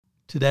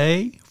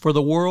Today, for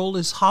the world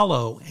is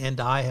hollow, and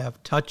I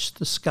have touched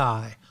the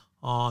sky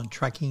on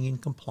Trekking in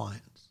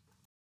Compliance.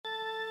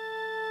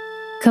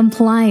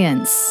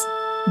 Compliance,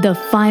 the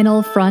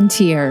final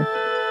frontier.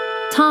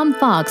 Tom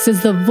Fox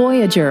is the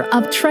voyager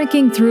of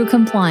Trekking Through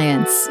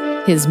Compliance.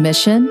 His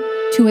mission?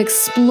 To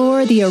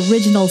explore the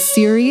original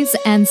series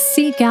and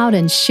seek out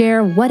and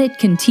share what it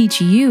can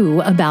teach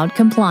you about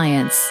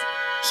compliance.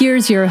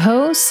 Here's your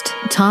host,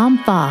 Tom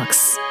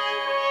Fox.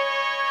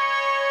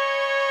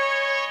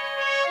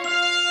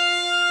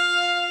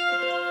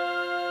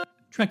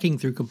 Trekking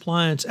Through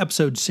Compliance,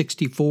 Episode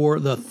 64,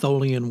 The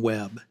Tholian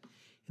Web.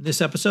 In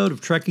this episode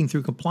of Trekking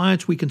Through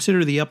Compliance, we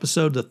consider the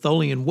episode The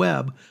Tholian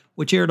Web,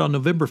 which aired on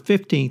November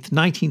 15th,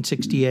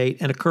 1968,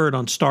 and occurred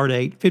on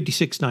Stardate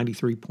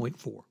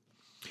 5693.4.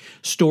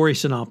 Story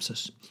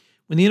synopsis.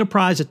 When the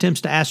Enterprise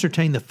attempts to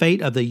ascertain the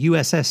fate of the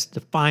USS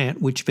Defiant,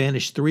 which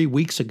vanished 3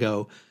 weeks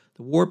ago,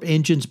 the warp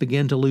engines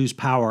begin to lose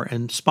power,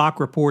 and Spock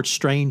reports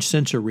strange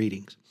sensor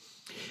readings.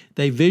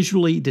 They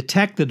visually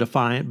detect the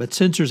Defiant, but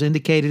sensors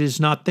indicate it is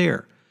not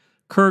there.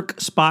 Kirk,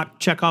 Spock,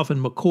 Chekhov,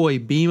 and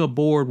McCoy beam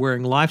aboard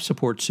wearing life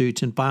support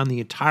suits and find the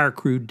entire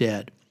crew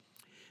dead.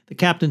 The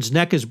captain's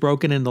neck is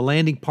broken and the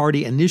landing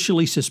party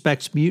initially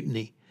suspects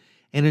mutiny.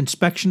 An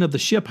inspection of the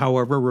ship,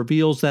 however,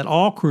 reveals that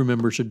all crew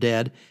members are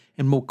dead,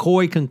 and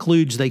McCoy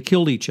concludes they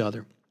killed each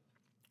other.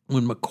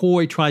 When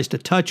McCoy tries to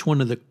touch one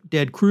of the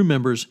dead crew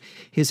members,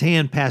 his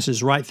hand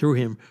passes right through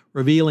him,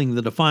 revealing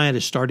the Defiant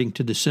is starting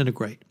to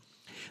disintegrate.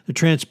 The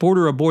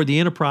transporter aboard the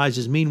Enterprise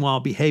is meanwhile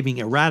behaving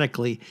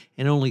erratically,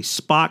 and only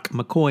Spock,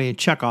 McCoy, and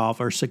Chekhov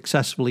are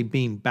successfully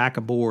beamed back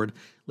aboard,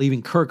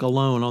 leaving Kirk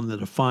alone on the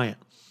Defiant.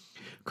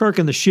 Kirk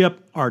and the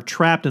ship are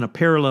trapped in a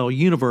parallel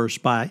universe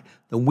by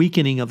the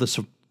weakening of the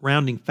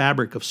surrounding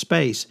fabric of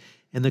space,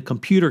 and the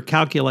computer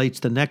calculates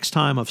the next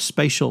time a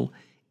spatial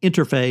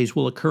interphase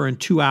will occur in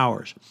 2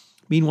 hours.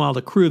 Meanwhile,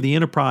 the crew of the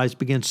Enterprise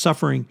begins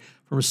suffering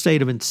from a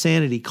state of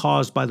insanity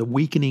caused by the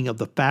weakening of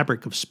the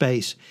fabric of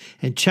space,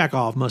 and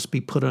Chekhov must be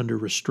put under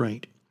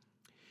restraint.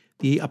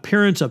 The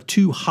appearance of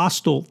 2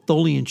 hostile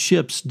Tholian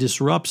ships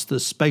disrupts the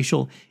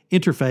spatial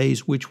interphase,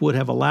 which would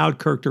have allowed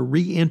Kirk to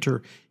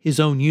re-enter his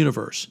own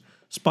universe.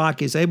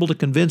 Spock is able to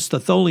convince the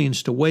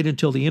Tholians to wait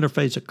until the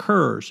interphase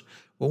occurs,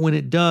 but when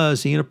it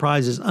does, the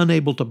Enterprise is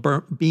unable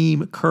to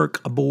beam Kirk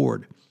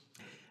aboard.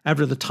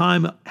 After the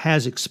time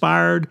has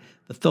expired,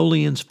 the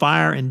Tholians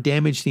fire and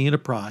damage the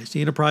Enterprise.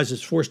 The Enterprise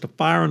is forced to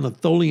fire on the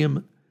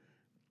Tholian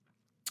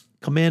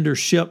commander's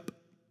ship,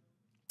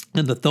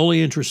 and the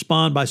Tholians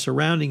respond by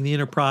surrounding the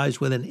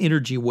Enterprise with an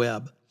energy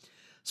web.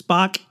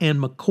 Spock and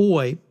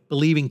McCoy,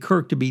 believing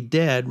Kirk to be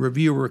dead,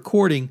 review a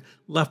recording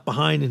left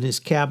behind in his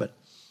cabin.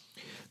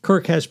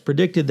 Kirk has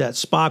predicted that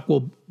Spock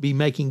will be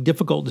making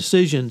difficult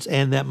decisions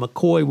and that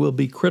McCoy will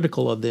be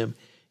critical of them,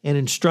 and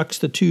instructs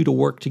the two to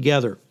work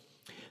together.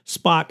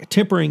 Spock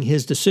tempering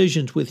his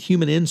decisions with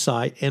human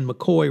insight, and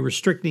McCoy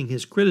restricting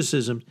his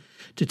criticism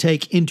to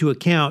take into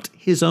account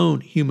his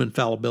own human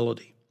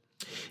fallibility.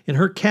 In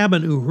her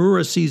cabin,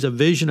 Uhura sees a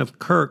vision of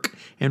Kirk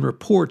and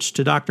reports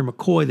to Dr.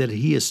 McCoy that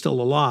he is still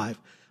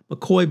alive.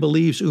 McCoy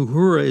believes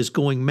Uhura is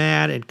going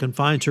mad and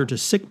confines her to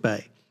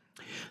sickbay.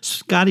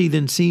 Scotty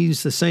then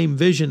sees the same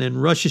vision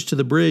and rushes to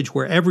the bridge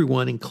where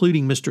everyone,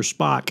 including Mr.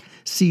 Spock,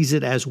 sees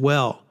it as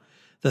well.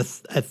 A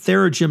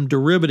Theurgium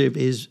derivative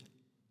is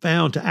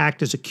found to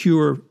act as a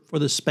cure for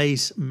the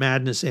space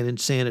madness and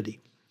insanity.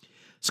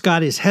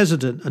 Scott is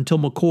hesitant until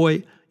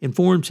McCoy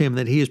informs him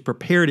that he has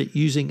prepared it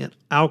using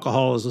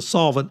alcohol as a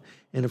solvent,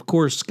 and of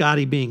course,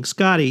 Scotty being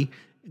Scotty,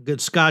 a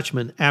good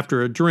Scotchman,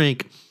 after a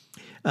drink,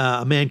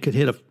 a man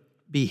could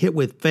be hit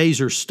with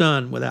phaser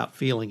stun without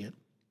feeling it.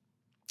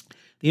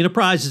 The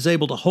Enterprise is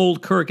able to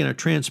hold Kirk in a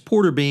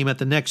transporter beam at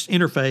the next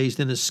interphase,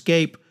 then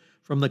escape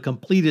from the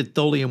completed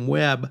Tholian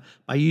web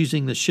by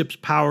using the ship's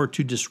power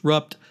to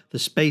disrupt the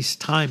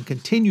space-time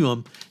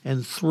continuum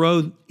and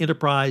throw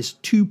Enterprise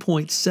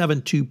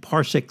 2.72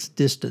 parsecs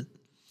distant.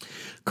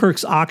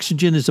 Kirk's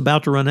oxygen is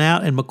about to run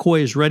out, and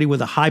McCoy is ready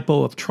with a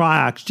hypo of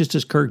Triox just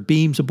as Kirk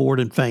beams aboard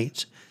and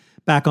faints.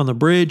 Back on the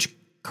bridge,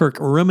 Kirk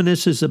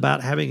reminisces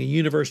about having a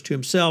universe to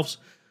himself,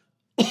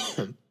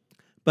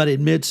 but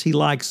admits he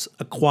likes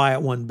a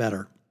quiet one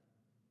better.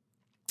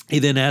 He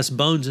then asks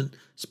Bones and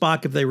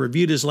Spock if they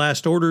reviewed his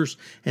last orders,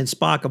 and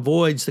Spock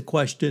avoids the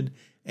question,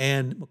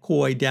 and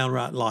McCoy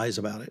downright lies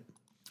about it.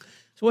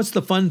 So what's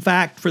the fun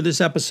fact for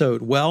this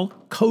episode? Well,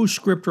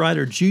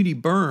 co-scriptwriter Judy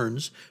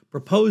Burns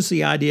proposed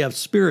the idea of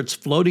spirits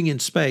floating in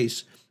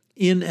space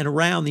in and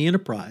around the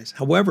Enterprise.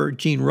 However,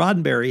 Gene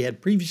Roddenberry had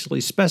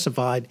previously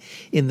specified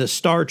in the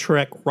Star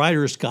Trek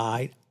Writer's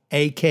Guide,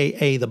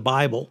 aka the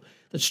Bible,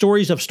 that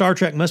stories of Star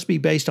Trek must be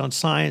based on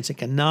science and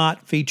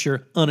cannot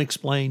feature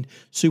unexplained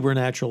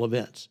supernatural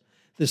events.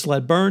 This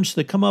led Burns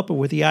to come up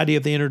with the idea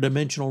of the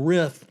interdimensional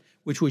rift,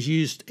 which was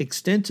used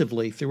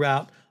extensively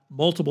throughout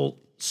multiple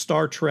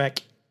Star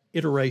Trek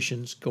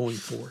iterations going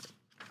forward.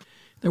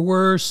 There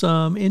were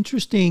some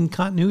interesting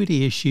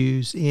continuity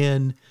issues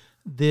in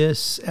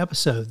this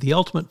episode. The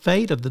ultimate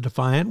fate of the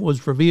Defiant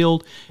was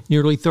revealed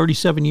nearly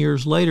 37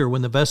 years later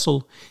when the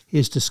vessel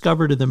is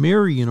discovered in the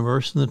Mirror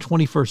Universe in the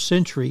 21st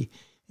century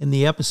in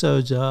the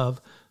episodes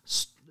of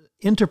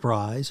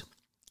Enterprise,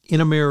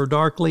 In a Mirror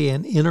Darkly,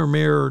 and In a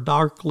Mirror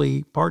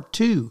Darkly Part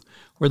 2,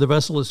 where the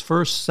vessel is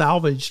first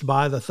salvaged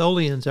by the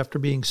Tholians after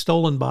being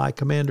stolen by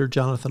Commander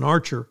Jonathan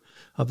Archer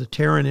of the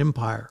Terran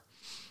Empire.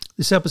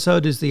 This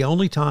episode is the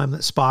only time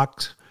that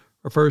Spock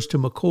refers to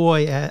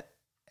McCoy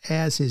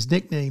as his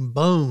nickname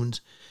Bones,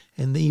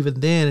 and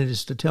even then it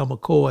is to tell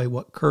McCoy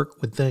what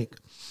Kirk would think.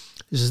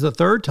 This is the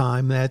third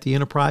time that the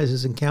Enterprise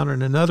has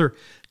encountered another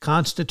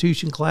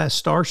Constitution-class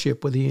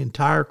starship with the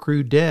entire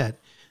crew dead.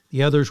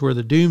 The others were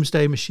the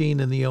Doomsday Machine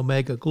and the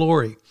Omega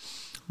Glory.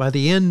 By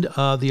the end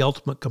of the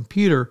Ultimate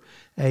Computer,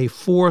 a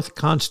fourth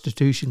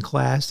Constitution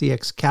class, the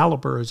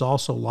Excalibur, is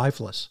also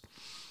lifeless.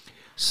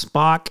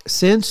 Spock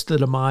sensed the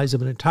demise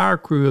of an entire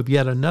crew of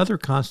yet another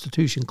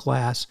Constitution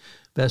class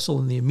vessel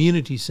in the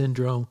Immunity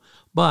Syndrome,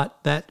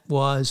 but that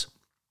was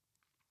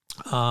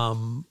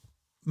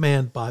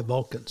manned by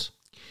Vulcans.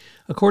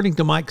 According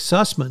to Mike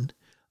Sussman,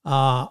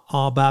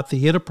 about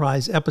the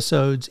Enterprise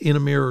episodes In a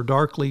Mirror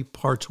Darkly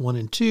Parts 1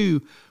 and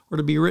 2 were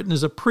to be written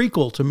as a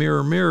prequel to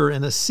Mirror Mirror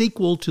and a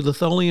sequel to The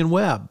Tholian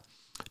Web,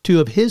 two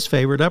of his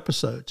favorite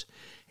episodes.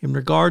 In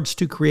regards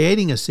to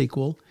creating a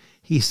sequel,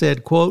 he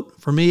said,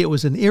 quote, "For me, it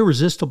was an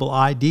irresistible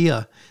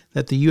idea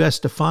that the U.S.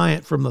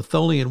 Defiant from the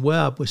Tholian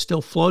Web was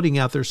still floating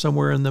out there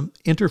somewhere in the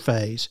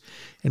interphase,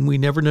 and we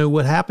never knew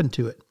what happened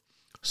to it."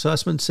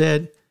 Sussman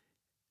said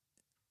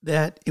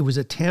that it was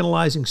a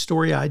tantalizing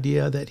story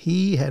idea that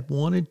he had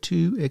wanted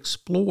to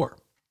explore.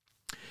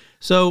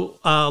 So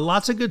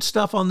lots of good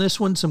stuff on this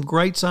one, some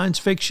great science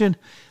fiction.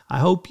 I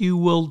hope you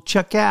will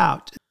check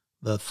out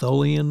The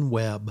Tholian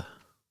Web.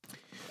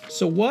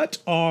 So what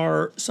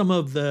are some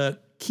of the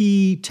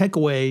key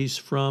takeaways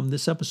from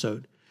this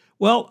episode?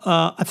 Well,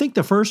 I think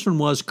the first one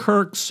was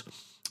Kirk's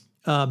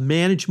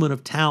management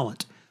of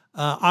talent.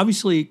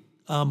 Obviously,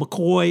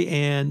 McCoy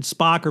and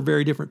Spock are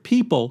very different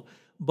people,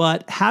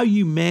 but how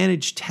you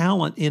manage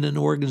talent in an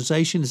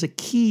organization is a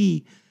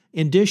key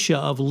indicia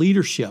of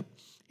leadership.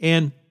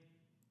 And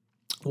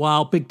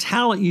while big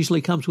talent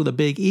usually comes with a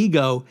big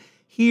ego,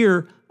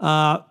 here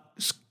Kirk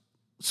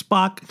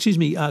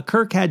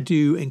had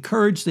to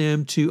encourage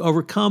them to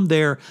overcome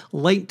their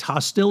latent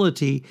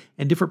hostility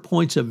and different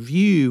points of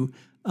view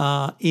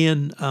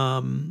in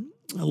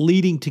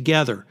leading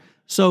together.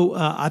 So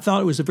I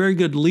thought it was a very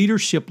good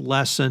leadership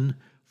lesson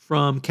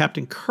from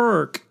Captain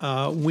Kirk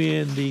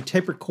when the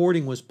tape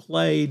recording was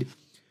played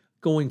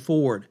going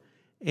forward.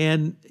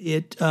 And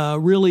it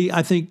really,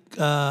 I think,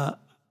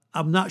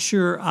 I'm not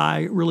sure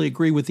I really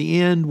agree with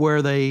the end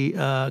where they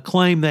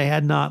claim they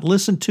had not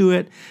listened to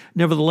it.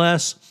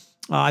 Nevertheless,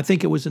 I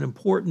think it was an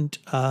important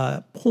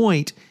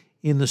point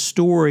in the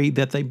story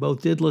that they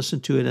both did listen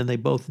to it and they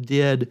both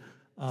did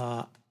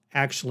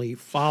actually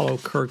follow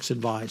Kirk's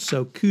advice.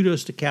 So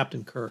kudos to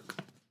Captain Kirk.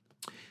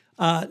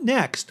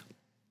 Next,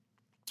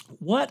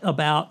 what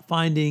about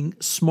finding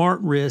smart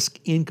risk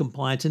in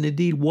compliance? And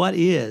indeed, what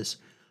is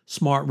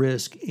smart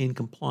risk in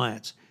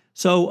compliance?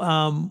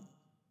 So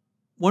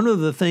one of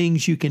the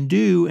things you can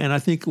do, and I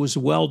think it was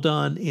well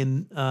done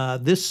in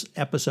this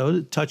episode,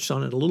 it touched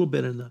on it a little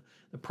bit in the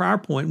prior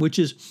point, which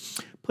is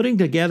putting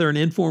together an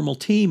informal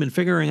team and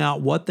figuring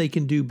out what they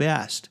can do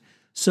best.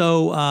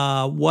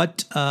 So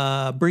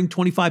bring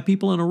 25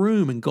 people in a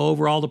room and go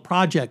over all the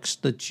projects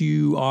that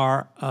you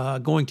are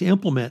going to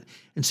implement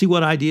and see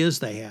what ideas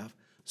they have.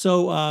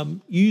 So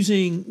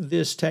using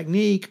this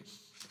technique,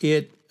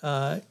 it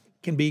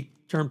can be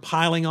termed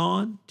piling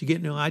on to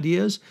get new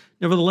ideas.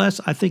 Nevertheless,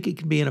 I think it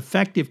can be an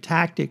effective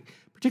tactic,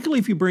 particularly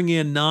if you bring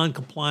in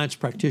non-compliance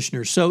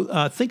practitioners.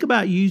 So think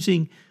about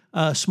using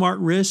smart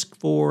risk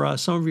for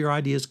some of your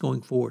ideas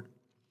going forward.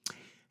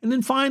 And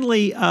then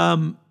finally,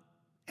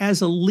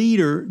 as a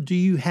leader, do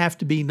you have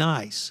to be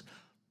nice?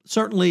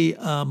 Certainly,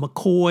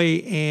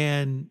 McCoy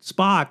and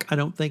Spock, I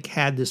don't think,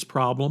 had this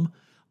problem.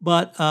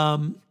 But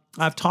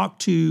I've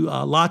talked to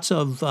lots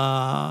of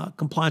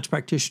compliance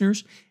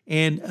practitioners,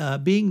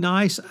 and being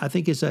nice, I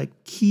think, is a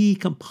key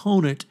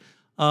component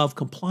of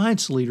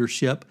compliance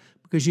leadership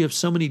because you have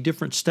so many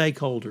different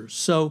stakeholders.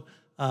 So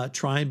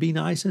try and be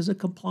nice as a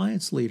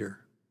compliance leader.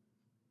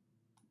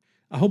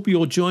 I hope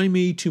you'll join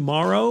me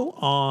tomorrow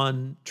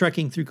on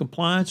Trekking Through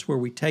Compliance, where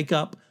we take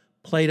up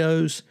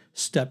Plato's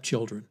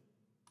Stepchildren.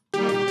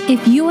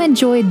 If you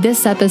enjoyed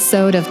this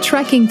episode of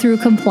Trekking Through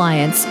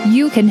Compliance,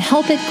 you can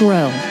help it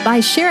grow by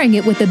sharing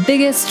it with the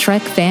biggest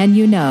Trek fan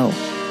you know.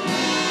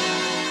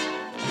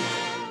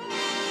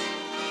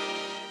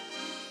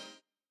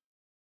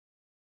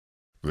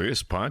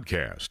 This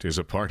podcast is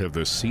a part of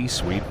the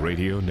C-Suite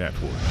Radio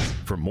Network.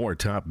 For more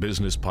top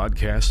business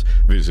podcasts,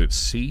 visit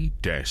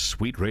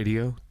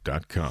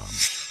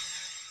c-suiteradio.com.